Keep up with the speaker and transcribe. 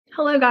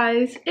Hello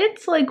guys,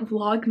 it's like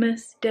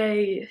vlogmas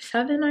day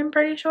 7, I'm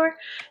pretty sure.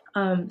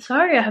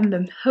 Sorry I haven't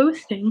been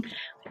posting.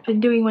 I've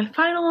been doing my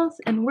finals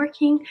and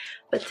working,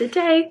 but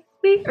today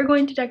we are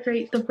going to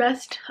decorate the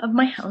rest of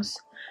my house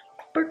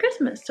for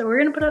Christmas. So we're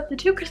gonna put up the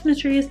 2 Christmas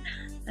trees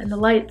and the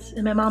lights,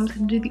 and my mom's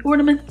gonna do the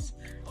ornaments.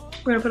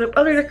 We're gonna put up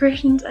other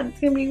decorations and it's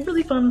gonna be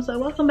really fun. So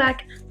welcome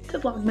back to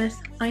vlogmas.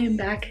 I am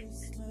back.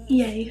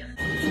 Yay.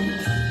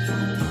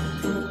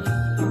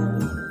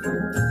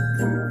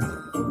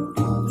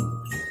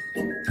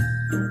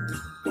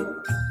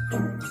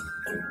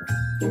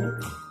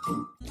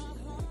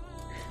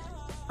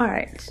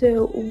 Alright,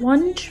 so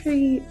one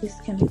tree is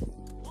gonna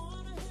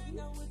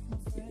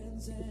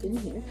in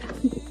here.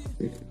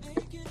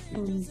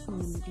 And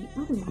the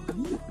other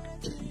one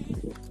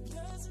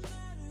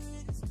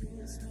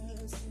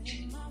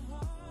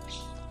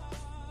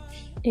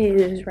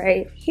is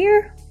right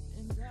here.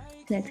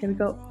 And it's gonna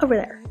go over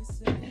there.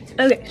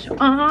 Okay, so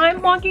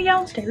I'm walking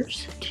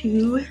downstairs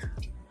to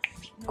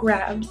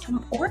grab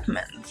some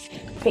ornaments.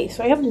 Okay,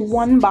 so I have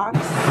one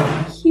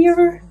box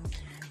here.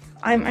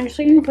 I'm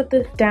actually gonna put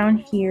this down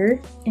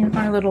here in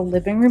our little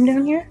living room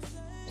down here.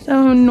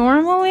 So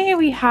normally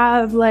we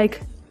have like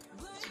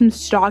some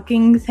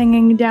stockings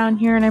hanging down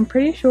here, and I'm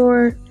pretty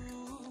sure,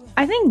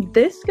 I think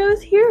this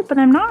goes here, but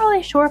I'm not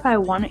really sure if I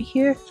want it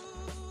here.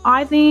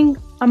 I think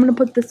I'm gonna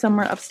put this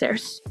somewhere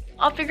upstairs.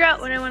 I'll figure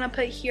out what I wanna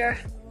put here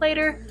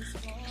later.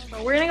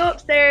 So we're gonna go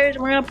upstairs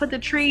and we're gonna put the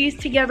trees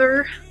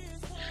together.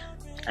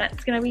 And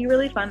it's gonna be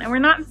really fun. And we're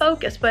not in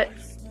focus, but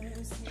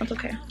that's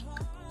okay.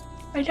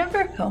 I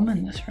never film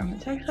in this room.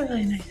 It's actually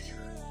really nice.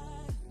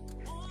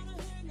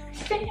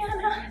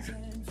 Santa!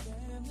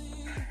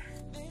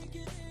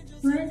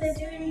 What is it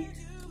doing?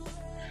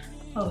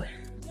 Oh,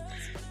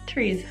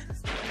 trees.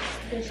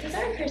 This is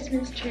our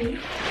Christmas tree.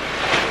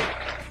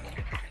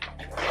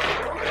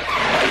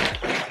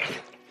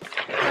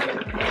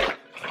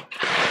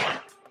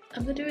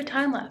 I'm gonna do a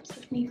time lapse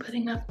of me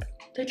putting up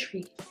the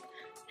tree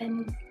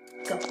and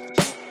go.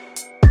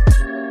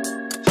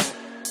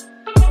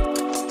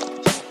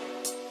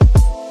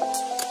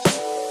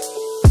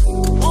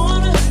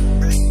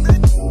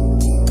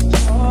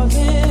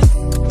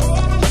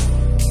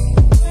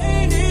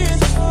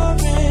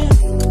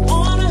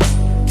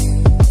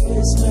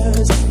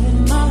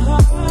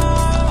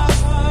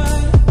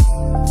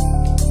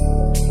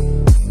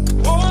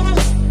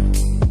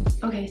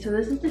 So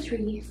this is the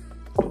tree.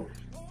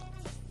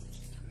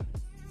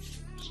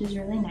 She's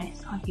really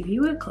nice. I'll give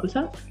you a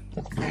close-up.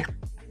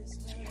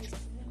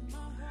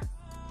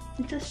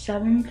 It's a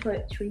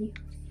 7-foot tree.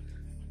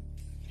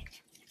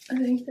 I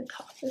think the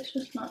top is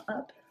just not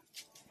up.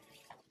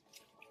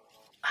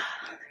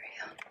 Ah, there we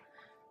go.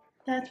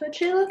 That's what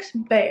she looks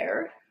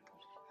bare.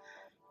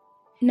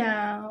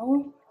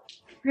 Now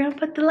we're gonna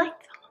put the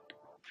lights on.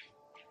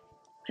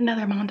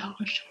 Another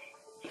montage.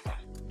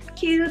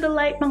 Cue the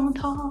light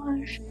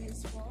montage.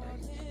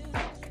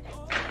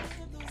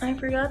 I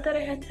forgot that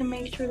I had to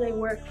make sure they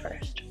work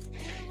first.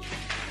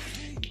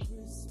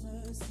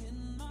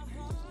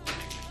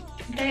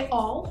 They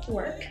all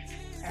work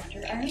after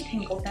I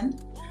untangle them.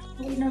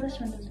 Oh wait, no,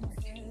 this one doesn't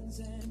work.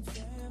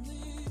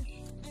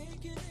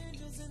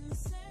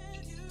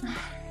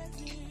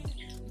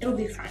 It'll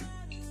be fine.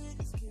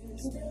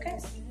 It'll be okay.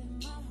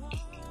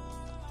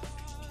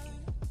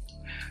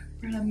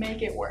 We're gonna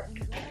make it work.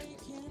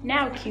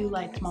 Now cue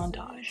lights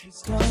montage.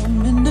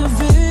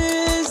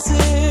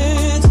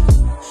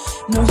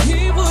 No,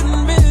 he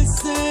wouldn't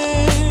miss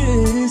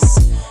this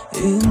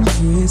in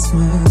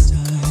Christmas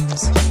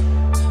times.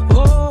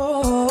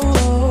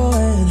 Oh,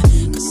 and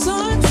the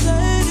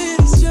sunset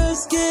is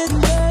just getting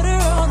better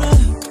on a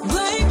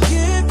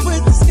blanket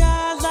with the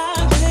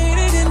skyline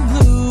painted in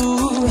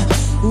blue.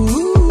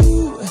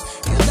 Ooh,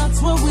 yeah, that's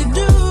what we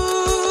do.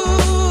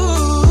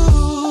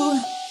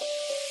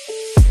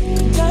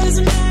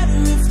 Doesn't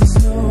matter if the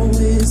snow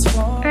is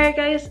falling. Alright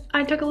guys,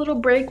 I took a little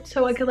break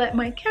so I could let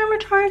my camera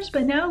charge,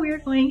 but now we are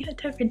going to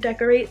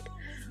decorate,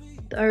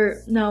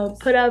 or no,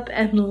 put up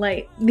and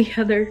light the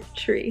other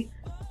tree.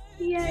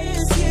 Yay!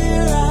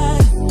 I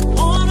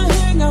wanna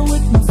hang out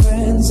with my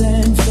friends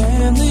and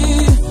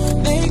family,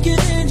 making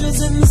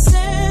angels in the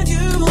sand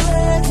you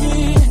let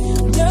me.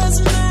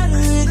 Doesn't matter,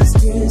 it's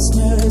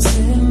Christmas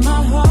in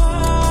my heart.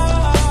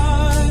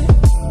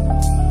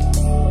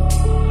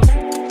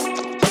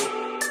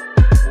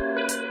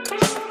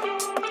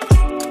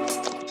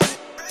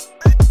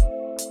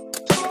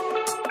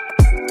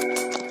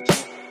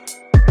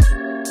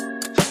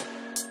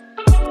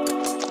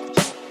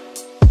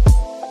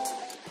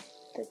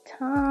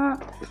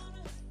 Top.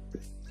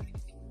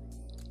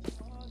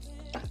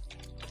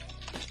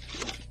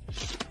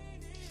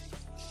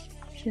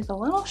 She's a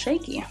little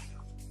shaky,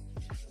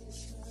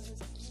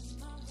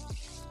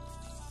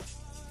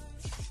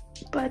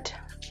 but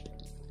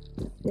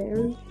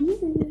there he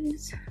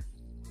is.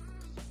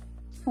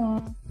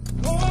 Aww.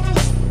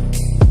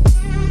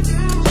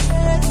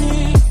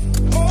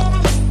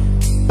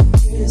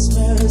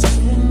 Christmas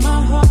in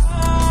my heart.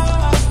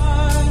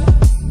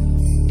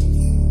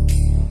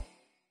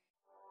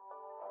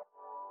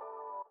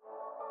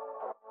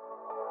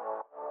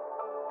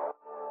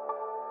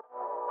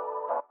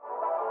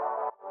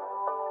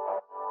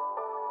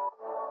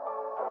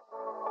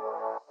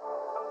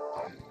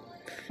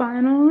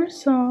 final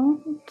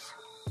result.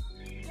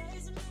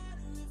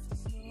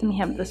 Then we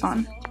have this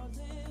on.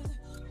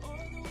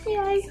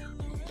 Yay!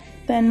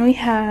 Then we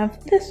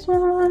have this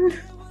one.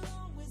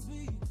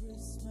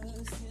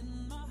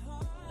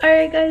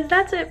 Alright guys,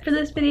 that's it for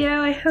this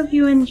video. I hope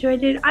you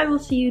enjoyed it. I will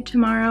see you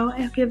tomorrow.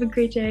 I hope you have a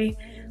great day.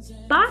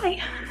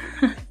 Bye!